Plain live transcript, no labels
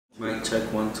Mic check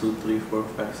 1, 2, 3, 4,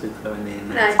 5, 6, 7, 8,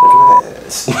 9. Nice.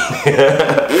 Yes. Is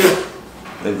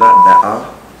that better?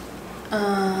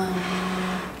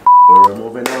 We're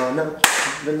moving on now,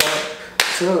 moving on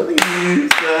to the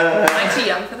side. Am I too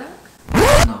young for that?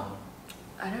 No.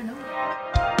 I don't know.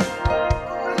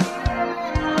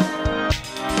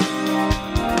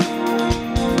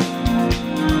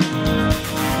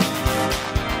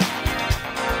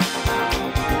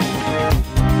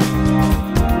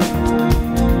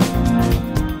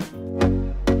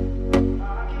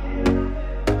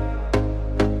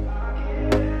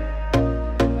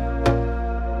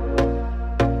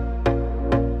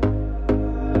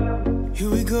 Here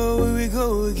we go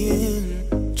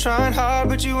again. Trying hard,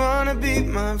 but you wanna be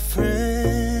my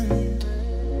friend.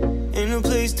 Ain't no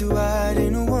place to hide,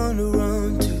 ain't no one to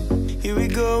run to. Here we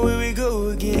go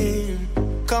again.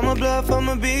 Call my bluff,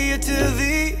 I'ma be here till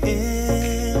the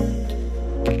end.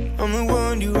 I'm the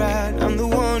one you ride, I'm the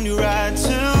one you ride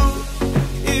to.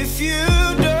 If you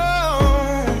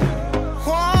don't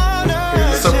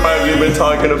wanna Somebody we've been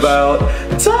talking about.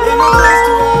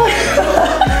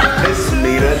 It's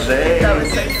Minna J. That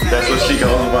was so cute. That's what she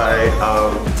goes by.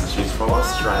 She's from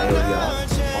Australia.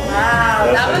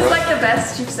 Wow, that was like the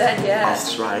best you've said yet.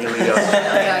 Australia.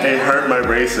 It hurt my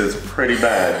braces pretty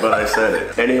bad, but I said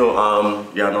it. Anywho,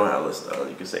 y'all know Alice though.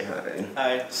 You can say hi.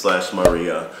 Hi. /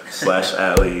 Maria /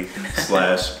 Ali /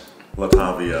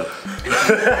 Latavia.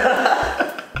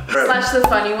 Slash the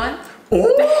funny one.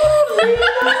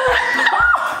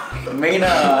 Minna.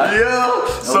 Yeah.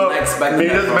 So Minna's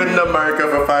been in America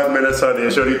for 5 minutes, honey,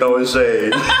 and Shorty throwing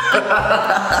shade.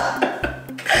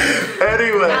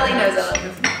 Anyway. Ali knows I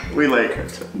love her. We like her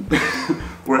too.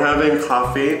 We're having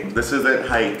coffee. This isn't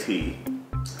high tea.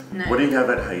 No. What do you have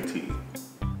at high tea?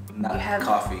 Not You have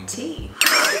coffee. tea.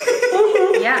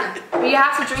 Yeah, but you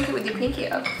have to drink it with your pinky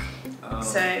up.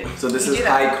 So this you is do that.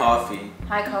 high coffee.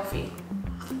 High coffee.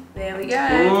 There we go.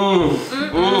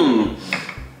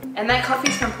 And that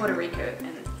coffee's from Puerto Rico,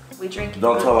 and we drink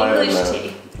Don't tell Ivan English that.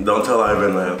 tea. Don't tell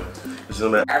Ivan that.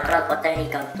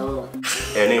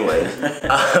 Anyway.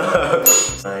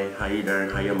 Hi, how you doing?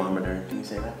 How your mama doing? Can you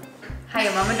say that? Hi,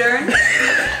 your mama doing?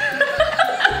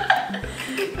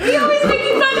 You're always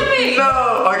making fun of me.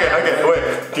 No. Okay. Wait.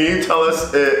 Can you tell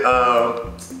us a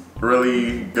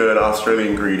really good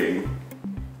Australian greeting?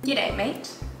 G'day, mate.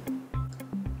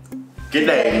 Good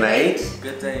day, mate.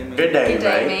 Good day, mate. Good day, Good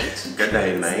day, mate. mate. Good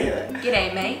day, mate.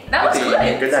 G'day, mate. That was Good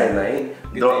day, good. Good day, mate.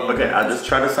 Good Don't, day, okay, mate. I just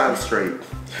try to sound straight.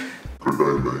 Good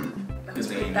day, mate.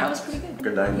 That was pretty good.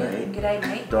 Good day, mate. G'day,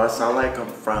 mate. Do I sound like I'm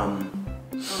from?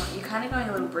 Oh, you're kind of going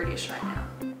a little British right now.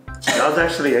 That was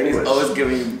actually English. Always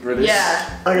giving British.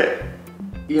 Yeah. Okay,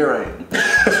 you're right.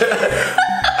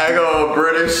 I go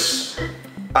British,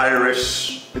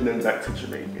 Irish, and then back to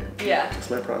Jamaican. Yeah. That's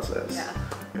my process. Yeah.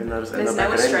 And I just There's end up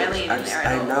no back in Australian English. in there at I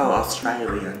all. know,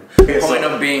 Australian. The point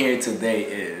of being here today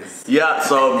is Yeah,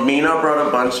 so Minna brought a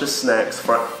bunch of snacks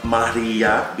for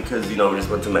Maria because, you know, we just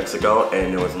went to Mexico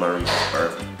and it was Maria's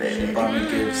birthday. Barbie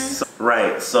gifts.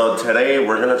 Right, so today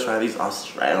we're gonna try these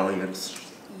Australian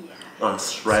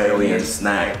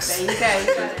snacks. There you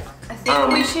go. I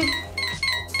think we should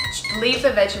leave the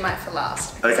Vegemite for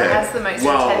last because it has the most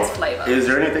intense flavor. Is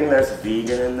there anything that's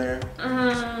vegan in there?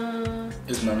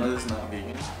 Is none of this not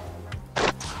vegan?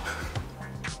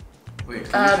 Wait,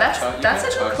 That's a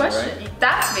good chocolate, question. right?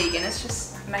 That's vegan. It's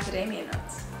just macadamia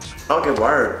nuts, Okay,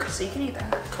 work. so you can eat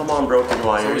that. Come on, broken So we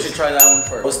wires. should try that one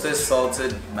first. Roasted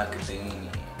salted macadamia.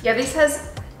 Yeah, this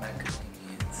has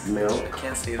Macadamias. Milk, I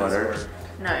can't say butter. this word.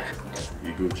 no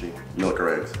You Gucci. Milk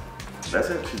eggs. That's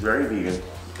it, she's very vegan.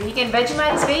 vegan.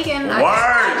 Vegemite is vegan. I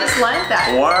Word! just learned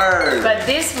that. Word! But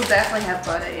this will definitely have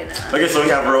butter in it. Okay, so we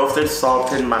have roasted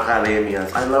salted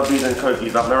macadamias. I love these in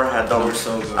cookies. I've never had them They're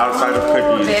so good. outside of Oh,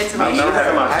 cookies. they're I've never had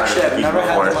them outside Actually, of I've cookies never had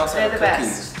before. them outside They're of the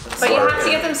cookies. best. But you have to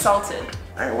get them salted.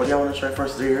 Alright, what do y'all want to try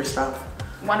first? Do your stuff?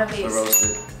 One of The these.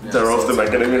 roasted. Yeah, The roasted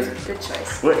salted. macadamias? Good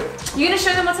choice. Wait. You gonna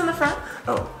show them what's on the front?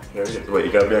 Oh, here it is. Wait,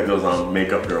 you gotta be like those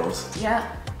makeup girls. Yeah.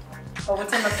 Oh,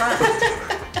 what's on the front?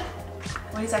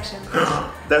 What is actually on the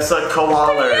front? That's a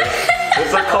koala.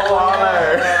 It's a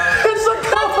koala. It's a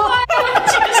koala.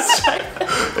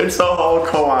 It's a whole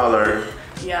koala.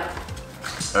 Yeah.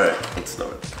 Alright, let's do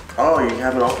it. Oh, you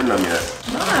haven't opened them yet.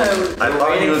 No. I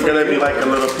thought he was gonna be like a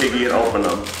little piggy and open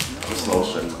them. This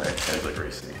lotion, my hands are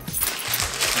greasy.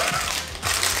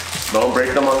 Don't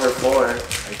break them on her floor. I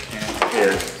can't.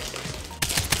 Here.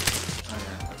 Oh,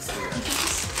 yeah, let's see that.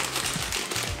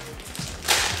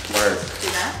 Word. Do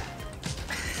that?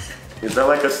 Is that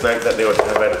like a snack that they would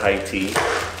have at high tea?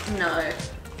 No.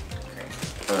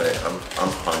 Alright,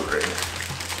 I'm hungry.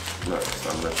 No, so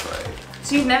I'm gonna try it. So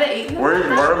So you've never eaten them? Where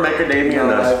macadamia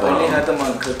nuts I've from? only had them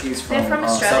on cookies from They're from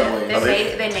Australia.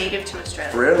 Subway. They're native to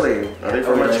Australia. Really? Are they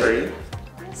from a tree?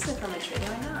 Yes, they're from a tree.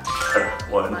 Why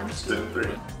not? 1, One, 2, 3.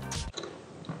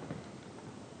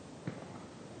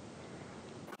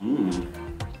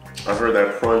 I heard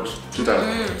that crunch.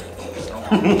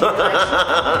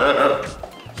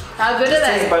 How good are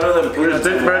It's they? better than It peanuts.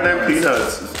 tastes better than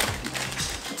peanuts.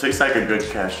 It tastes like a good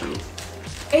cashew.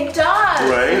 It does.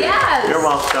 Right? Yes. You're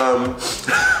welcome.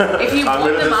 If you I'm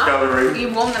warm gonna them discover. up, you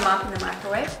warm them up in the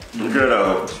microwave. Good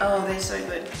Oh, they're so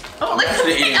good. Oh, look at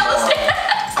actually the eating Alistair.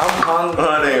 I'm hungry.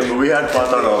 Honey, but we had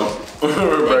patatón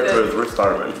for breakfast. We're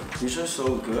starving. These are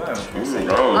so good.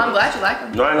 I'm glad you like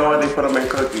them. No, I know why they put them in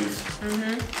cookies.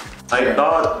 I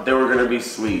thought they were gonna be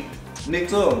sweet. Me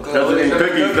too. Because in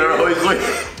cookies, they're always sweet.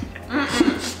 I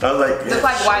was like, Look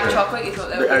like white chocolate. You thought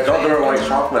they were. I thought they were white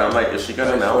chocolate. I'm like, is she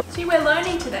gonna melt? See, we're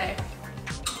learning today.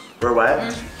 We're what?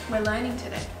 We're learning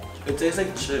today. It tastes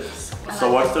like chips.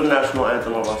 So what's the national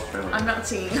anthem of Australia? I'm not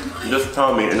singing them. Just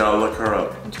tell me and I'll look her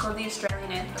up. It's called the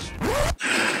Australian anthem.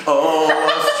 Oh,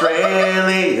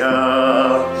 Australia.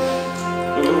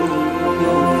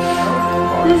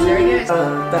 There he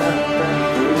goes.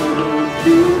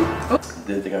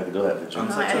 Didn't think I could do that, did you?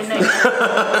 No, I didn't know.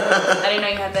 I didn't know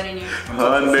you had that in you.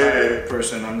 Honey.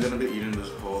 Person, I'm gonna be eating this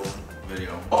whole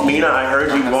video. Mina, I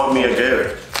heard you want me a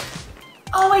gift.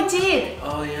 Oh, I did.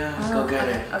 Oh yeah, go get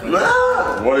it. Okay.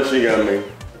 Ah, what did she get me?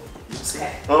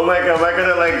 Okay. Oh my god, am I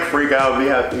gonna like freak out and be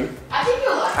happy? I think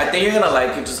you'll like it. I think you're gonna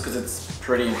like it just because it's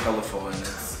pretty and colorful and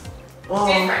it's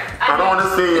Different. I don't want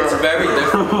to see it's it. very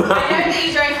different. I know that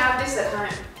you don't have this at home.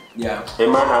 Yeah. In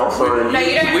my house or in No,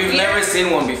 you don't. We've you never don't-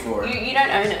 seen one before. You don't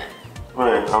own it.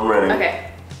 Alright, I'm ready.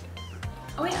 Okay.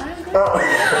 Oh wait, I'm good.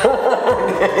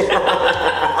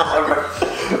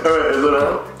 Alright, is it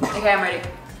out? Okay, I'm ready.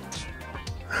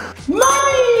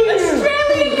 Mommy!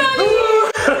 Australian money!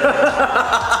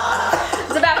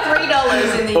 It's about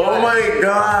 $3 in the US. Oh my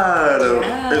god!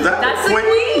 Is that That's the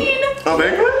queen! A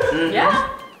penguin? Yeah.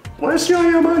 Why is she on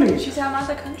your money? She's our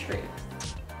mother country.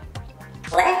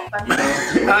 I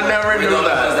never knew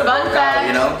that. Fun fact.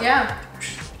 You know? Yeah.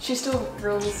 She still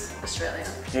rules Australia.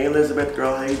 Hey Elizabeth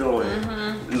girl, how you doing?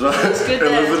 good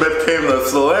there. Elizabeth came to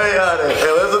slay on it.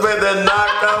 Elizabeth did not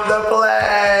come to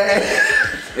play.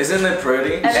 Isn't it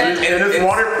pretty? And then- And it's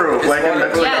waterproof, It's like in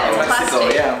waterproof. Yeah, it's Mexico,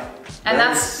 plastic. yeah. And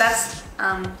that's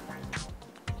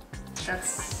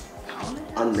Parliament?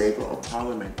 A neighbor of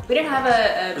parliament. We don't have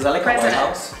a Is that like president. a White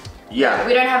House? Yeah.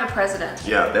 We don't have a president.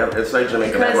 Yeah, it's like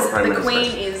Jamaica. They have a Because prime the minister.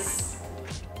 queen is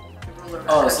the ruler of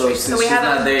Oh, our so country. since we she's have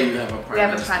not a, there, you have a prime we have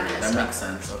a minister. prime minister. That makes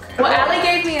sense, okay. Well, Ali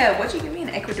gave me a, what'd you give me, an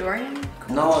Ecuadorian?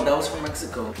 No, that was from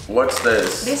Mexico. What's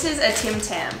this? This is a Tim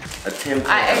Tam. A Tim It's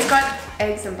Tam. got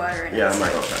eggs and butter in it. Yeah, I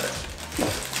might go try it.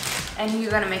 And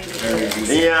you're gonna make it Very easy.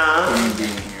 decent. Yeah. Human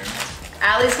being here.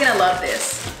 Ali's gonna love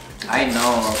this. I know.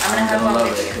 gonna have one love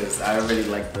with it you. because I really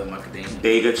like the macadamia.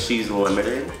 Bega Cheese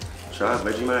Limited. Try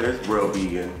Vegemite is real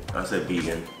vegan. I said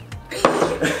vegan.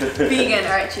 Vegan,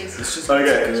 alright, cheers. It's just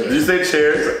Okay, did you say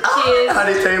cheers? Cheers.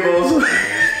 Honey tables.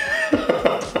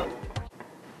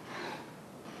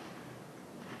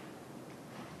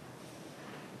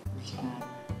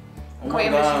 Oh my Quit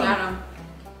your machine god. out.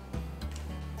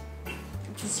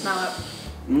 You can smell it.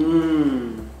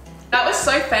 Mmm. That was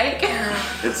so fake.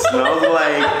 It smells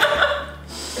like.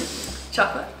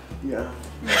 Chocolate. Yeah.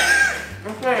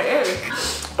 Okay, it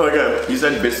is. Okay, you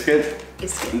said biscuit?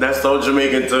 Biscuit. That's so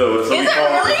Jamaican too. That's what, Is we it call,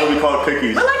 really? that's what we call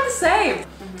cookies. We're like the same.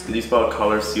 Do you spell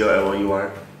color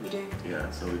C-O-L-O-U-R? We do. Yeah,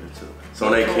 so we do too. So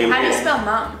when I came How do you here, spell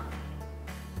mum?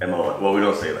 M-O. Well, we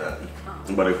don't say that.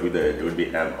 But if we did, it would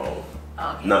be M-O.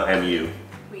 Oh, okay. Not M-U.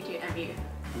 We do MU.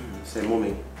 Say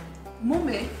mummy.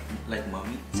 Mummy. Like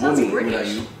mommy? Sounds Mummy.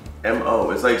 British.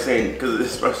 M-O. It's like saying, because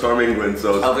it's from England,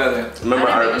 so it's, Okay. remember I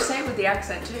know, but our, you say it with the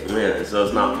accent too. yeah, so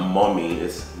it's not mommy,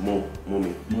 it's mummy.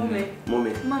 Mummy.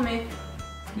 Mummy. Mummy.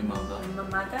 Mi mother.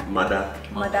 Mamada. Mada.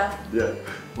 Mada. Yeah.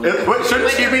 What,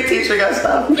 shouldn't she be teaching us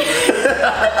stuff?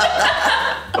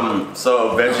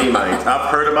 So Vegemite. I've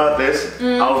heard about this.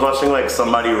 I was watching like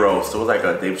somebody roast. It was like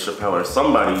a Dave Chappelle or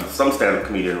somebody, some stand-up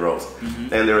comedian roast.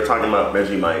 And they were talking about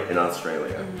Vegemite in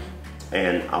Australia.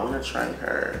 And I want to try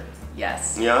her.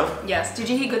 Yes. Yeah? Yes. Did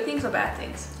you hear good things or bad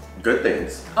things? Good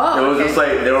things. Oh, it was okay. just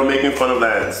like, they were making fun of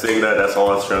that, saying that that's all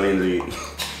Australians eat.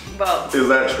 Well, Is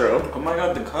that true? Oh my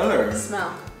god, the color.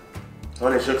 smell.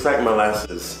 Honey, it looks like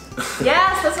molasses.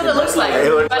 Yes, that's what it looks like. It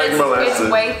looks but like it's molasses.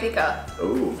 way thicker.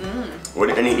 Ooh.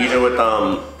 And you eat it with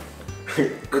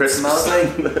It crisps. smells like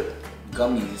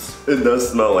gummies. It does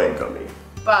smell like gummy.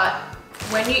 But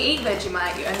When you eat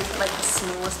Vegemite, you only put like the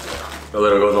smallest bit on. A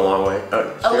little goes a long way. A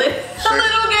little goes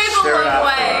a long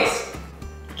way.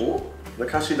 Ooh,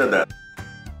 look how she did that.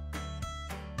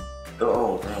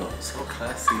 Oh, bro. So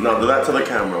classy. No, do that to the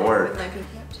camera. Work. No peeking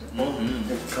up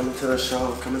too. Coming to the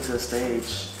show. Coming to the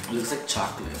stage. It looks like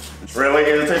chocolate. Really?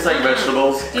 It tastes like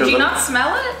vegetables. Did you not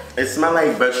smell it? It smells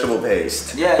like vegetable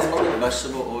paste. Yeah, it's more like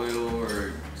vegetable oil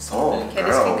or something. Okay,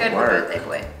 this will be good for birthday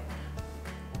boy.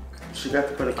 She got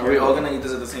to put a Are we all gonna eat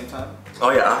this at the same time?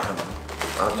 Oh yeah,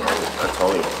 I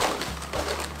totally want.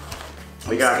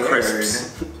 We got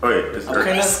crisps. Oh wait, is I'm there?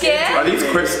 kind of scared? Are these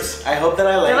crisps? I hope that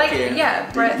I They're like like, it. yeah,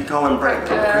 bread. You call them bread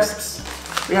crisps?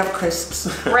 We have crisps.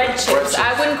 Bread chips.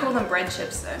 I wouldn't call them bread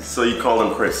chips though. So you call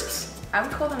them crisps? I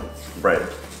would call them Bread.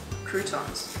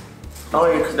 croutons.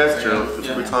 Oh yeah, that's true. The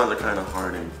Yeah. croutons are kind of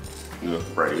hard and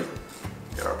bready.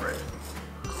 They are bread.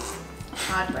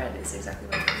 Hard bread is exactly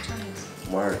what a crouton is.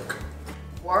 Work.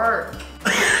 Work.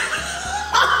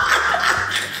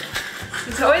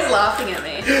 He's always laughing at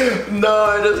me. No,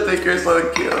 I just think you're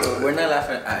so cute. We're not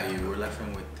laughing at you. We're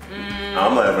laughing with.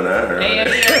 I'm laughing at her. Yeah.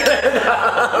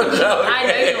 I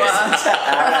know you are.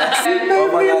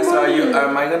 Oh my God! So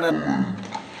am I gonna?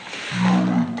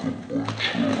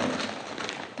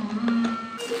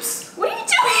 What are you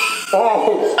doing?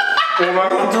 Oh! Oh my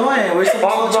What are you doing? We're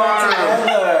supposed to try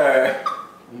together.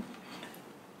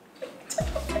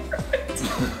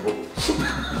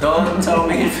 Don't tell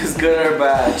me if it's good or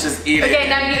bad. Just eat it. Okay,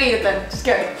 now you eat it then. Just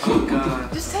go. Oh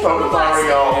God. Just take all the I'm sorry, bites.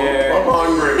 y'all. Yeah. I'm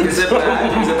hungry. Is it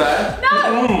bad? Is it bad? No.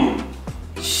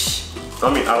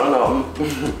 I mean, I don't know.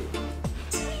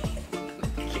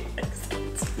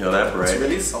 Yo, that It's bread.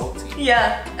 really salty.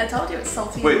 Yeah, I told you it's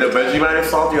salty. Wait, the Vegemite is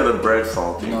salty or the bread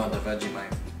salty? No, the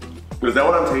Vegemite. Is that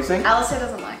what I'm tasting? Alistair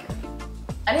doesn't like it.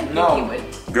 I didn't No. think he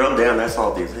would, Girl, damn, that's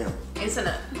salty as hell. isn't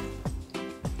it?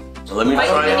 So let me Wait,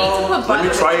 try you it. need to put Let me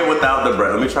butter try in it without the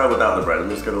bread. Let me try it without the bread. Let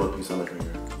me just get a little piece on my finger.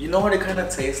 You know what it kind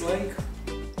of tastes like?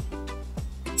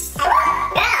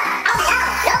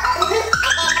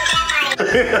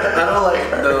 I don't like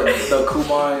her. The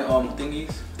kumai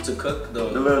thingies to cook The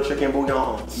little chicken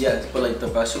bouillon. yes, but like the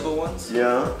vegetable ones.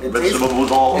 Yeah, It vegetable tastes-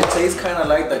 bouillon. It tastes kind of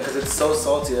like that because it's so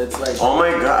salty. It's like Oh my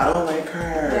god, I don't like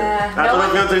her. Yeah, That's no what it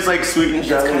one- feels tastes like sweet and it's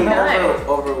jelly. kind No. of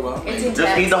overwhelming. It's Just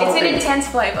intense. eat the whole It's an thing. intense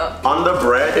flavor. On the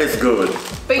bread, it's good.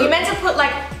 But you meant to put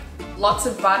like lots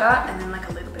of butter and then like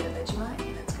a little bit of Vegemite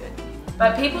and it's good.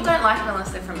 But people don't like it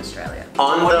unless they're from Australia.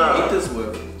 On What do you eat the this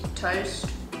with? Toast.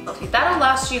 Okay, that'll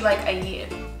last you like a year.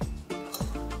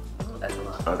 Ooh, that's a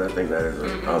lot. I think that is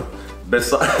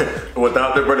it.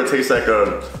 Without the bread, it tastes like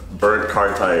a burnt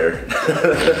car tire.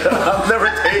 I've never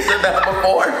tasted that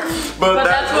before, But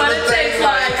that's what it tastes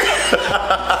like.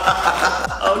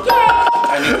 Okay.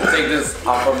 I need to take this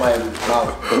off of my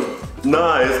mouth.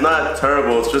 Nah, it's not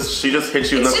terrible. It's just she just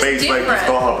hits you in It's the just face like you different.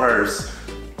 stole her purse.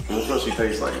 That's what she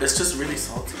tastes like. It's just really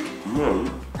salty.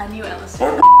 I knew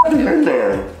Alistair. What the in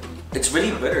there? It's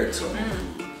really bitter too.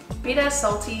 Bitter,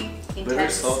 salty, intense. Bitter,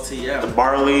 salty, yeah.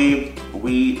 Barley,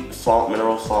 wheat, salt,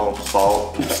 mineral salt,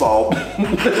 salt.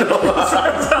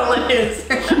 That's all it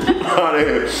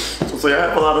is. So you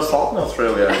have a lot of salt in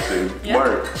Australia, I see. Yeah.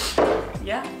 Work.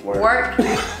 Yeah. Work. Work.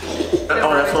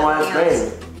 Oh, that's the last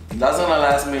name. That's gonna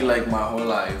last me like my whole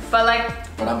life. But like,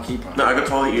 But I'm keeping. No, I could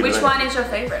totally eat which it. one is your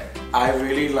favorite? I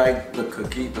really like the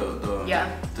cookie,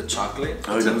 the chocolate.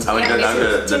 I like the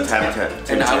Tim Tam Tam. Tam.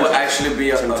 And I would actually be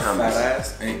a Tim fat Tams.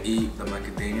 ass and eat the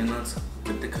macadamia nuts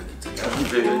with the cookie together.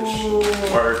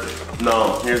 Bitch. Work.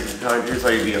 No, here's how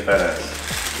you be a fat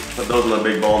ass. Put those in a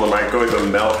big bowl in the microwave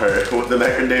and melt her with the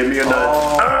macadamia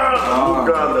nuts. Oh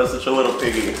god, that's such a little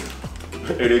piggy.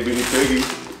 Itty bitty piggy.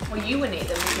 Well, you would need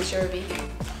them because you're a vegan.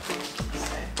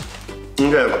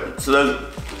 Okay, so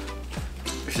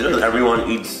everyone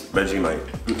eats Vegemite.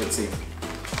 Let's see.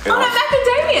 Oh, no,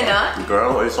 macadamia nut.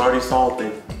 Girl, it's already salty.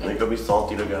 They could be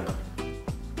salty together.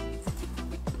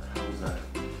 How's that?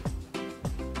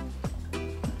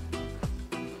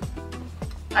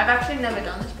 I've actually never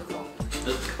done this before.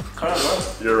 It's kind of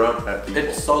rough. You're up at people.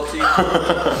 It's salty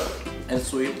and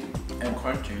sweet and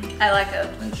crunchy I like it.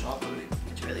 and chocolatey.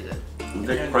 It's really good. Is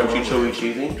it crunchy, chewy,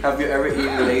 cheesy? Have you ever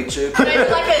eaten Lay chips? Can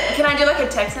I do like a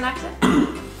Texan accent?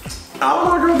 I'm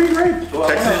not gonna be great. Well,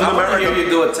 Texas is I'm gonna hear America. you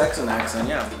do a Texan accent,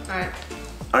 yeah. Alright.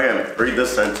 Okay, read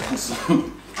this sentence.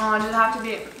 Oh, does it have to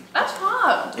be? That's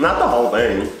hard. Not the whole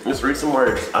thing. Just read some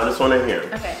words. I just want to hear.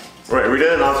 Okay. Right, read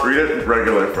it and I'll read it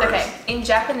regular first. Okay. In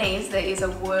Japanese, there is a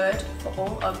word for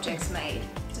all objects made,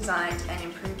 designed, and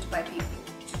improved by people.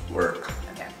 Work.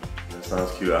 Okay. That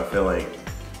sounds cute. I feel like.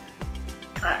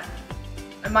 Alright.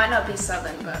 It might not be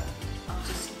southern, but I'll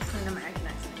just put an American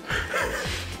accent.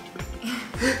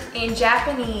 In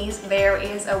Japanese, there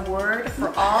is a word for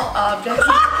all objects.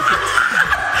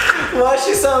 Well,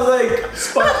 she sounds like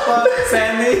SpongeBob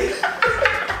Sandy.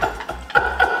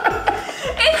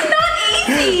 It's not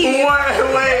easy. Wait.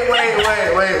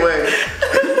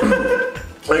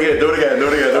 Okay, do it again.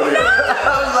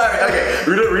 I'm sorry. Okay,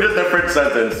 read a different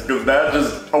sentence, because that's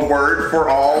just a word for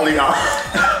all the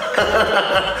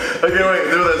Okay, wait,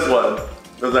 do this one.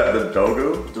 Is that the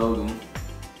dogu? Dogu.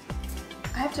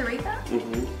 I have to read that?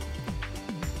 Mm-hmm.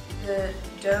 The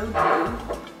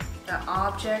dogu, the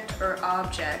object or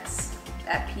objects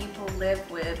that people live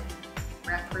with,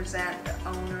 represent the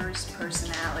owner's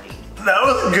personality. That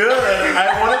was good.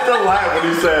 I wanted to laugh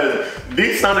when you said,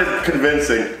 these sounded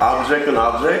convincing. Object and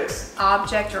objects?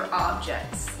 Object or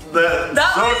objects. So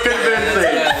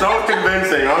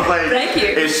convincing. I was like, thank you.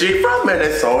 Is she from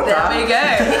Minnesota? There we go.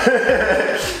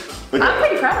 Okay. I'm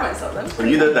pretty proud of myself. That was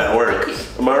pretty You did that work. Thank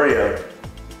you. Maria,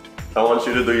 I want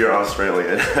you to do your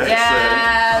Australian accent.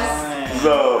 Yes.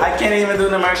 So, I can't even do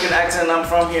an American accent. I'm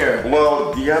from here.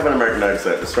 well, you have an American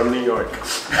accent. It's from New York.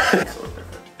 So different.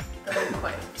 Doesn't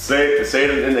quite. Say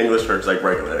it in English first, like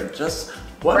regular. Just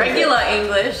what? Regular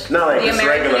English. No, like the just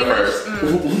American regular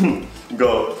English. first.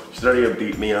 Go. She's ready to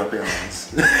beat me up,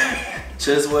 guys.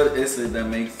 Just what is it that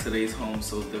makes today's home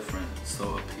so different,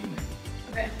 so appealing?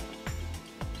 Okay.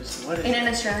 Just what is In an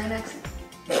Australian accent.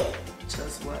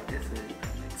 Just what is it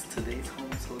that makes today's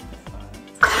home so different?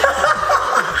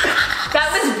 That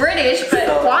was British, but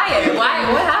quiet. Why?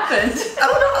 What happened? I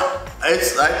don't know. I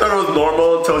thought it was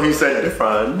normal until he said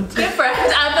different. Different.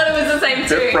 I thought it was the same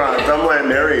too. Different. I'm like,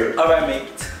 Mary. All right, mate.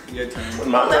 Your turn.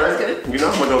 My That turn? was good. You know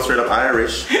I'm gonna go straight up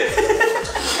Irish.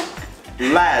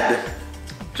 Lad.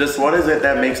 Just what is it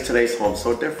that makes today's home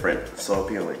so different, so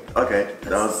appealing? Okay,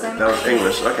 that was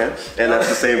English. Okay, and that's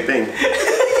the same thing.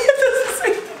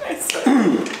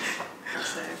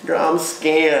 Girl, I'm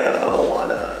scared. I don't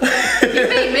wanna. You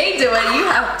made me do it. You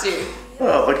have to.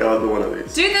 Oh, okay, I'll do one of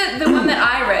these. Do the one that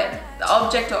I read. The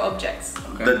object or objects.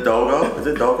 Okay. The dogo? Is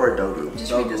it dog or dogu?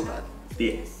 Just read this part.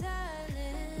 The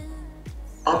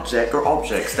object or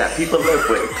objects that people live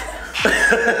with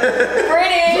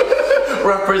British.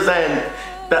 represent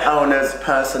the owner's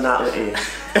personality.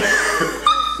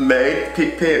 Mate,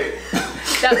 pip pip.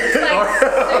 That was like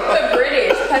super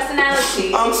British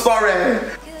personality. I'm sorry.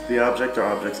 The object or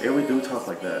objects. Yeah, we do talk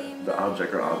like that. The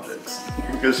object or objects.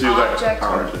 Because she was Object like,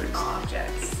 or objects.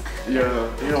 objects. Yeah,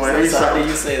 you know what? So how do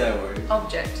you say that word?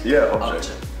 Object. Yeah,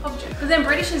 object. Object. But then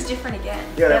British is different again.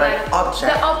 Yeah, they're like,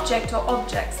 object. The object or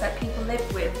objects that people live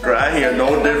with. Girl, I hear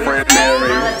no difference, Mary.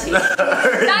 Personality. I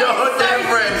heard That no is so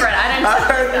difference. different. I don't I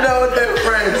talk heard like no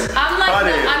difference. I'm like,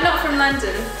 Honey, I'm not from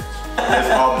London.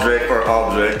 this object or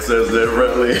object says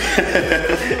differently.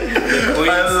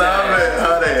 I love it,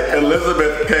 honey.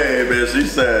 Elizabeth came and she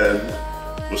said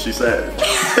what she said.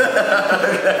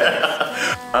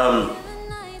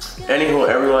 Anywho,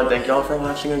 everyone, thank y'all for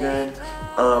watching again.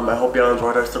 I hope y'all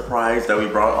enjoyed our surprise that we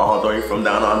brought all the way from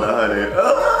down under, honey.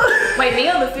 Wait, me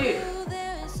or the food?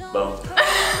 Both.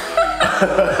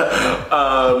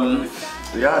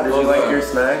 Yeah, did you like your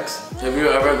snacks? Have you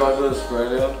ever gone to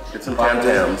Australia? Get some Tam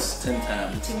Tams. Tim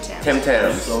Tams. Tim Tam. Tim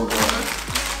Tams. So good.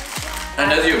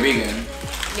 Unless you're vegan.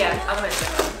 Yeah, otherwise so.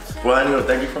 Well, anyway,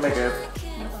 thank you for my gift.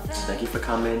 Thank you for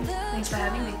coming. Thanks for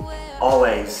having me.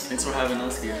 Always. Thanks for having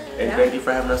us here. And Yeah. thank you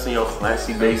for having us in your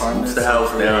classy base Apartment's the house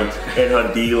so down great. in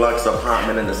her deluxe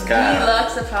apartment in the sky.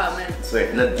 Deluxe apartment. Say,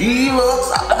 in the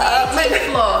deluxe apartment Fifth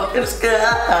floor. in the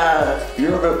sky. Do you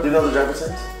know the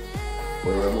Jeffersons?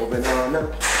 We're moving on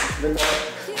up, moving up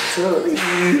to the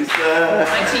east side. Am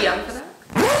I too young for that?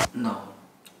 No.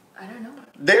 I don't know.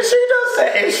 Did she just say,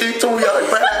 is she too young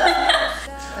for that?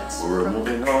 That's We're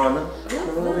moving on up,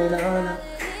 moving on up.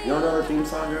 You don't know the theme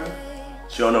song, girl?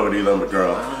 She don't know it either, but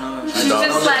girl. She's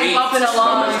just like hopping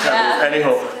along. Yeah.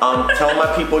 Anyhow, tell my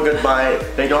people goodbye.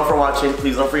 Thank y'all for watching.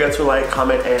 Please don't forget to like,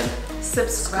 comment, and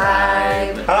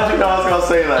Subscribe. how did you know I was gonna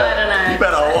say that? I don't know. You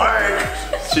better work.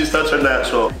 She's such a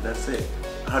natural. That's it.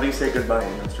 How do you say goodbye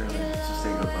in Australian? Just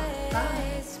say goodbye.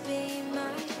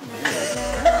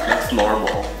 That's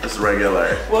normal. It's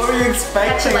regular. What were you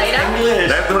expecting? Catch you later. English.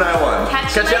 Let's do that one.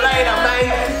 Catch you later,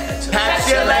 mate. Catch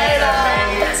you later,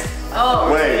 mate.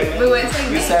 Oh. Wait. We weren't saying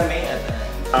You mate. said me at the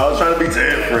end. I was trying to be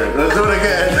different. Let's do it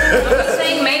again. Are we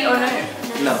saying mate or no?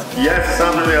 No. Yes, it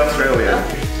sounds really Australian.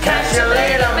 Catch you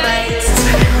later, mate.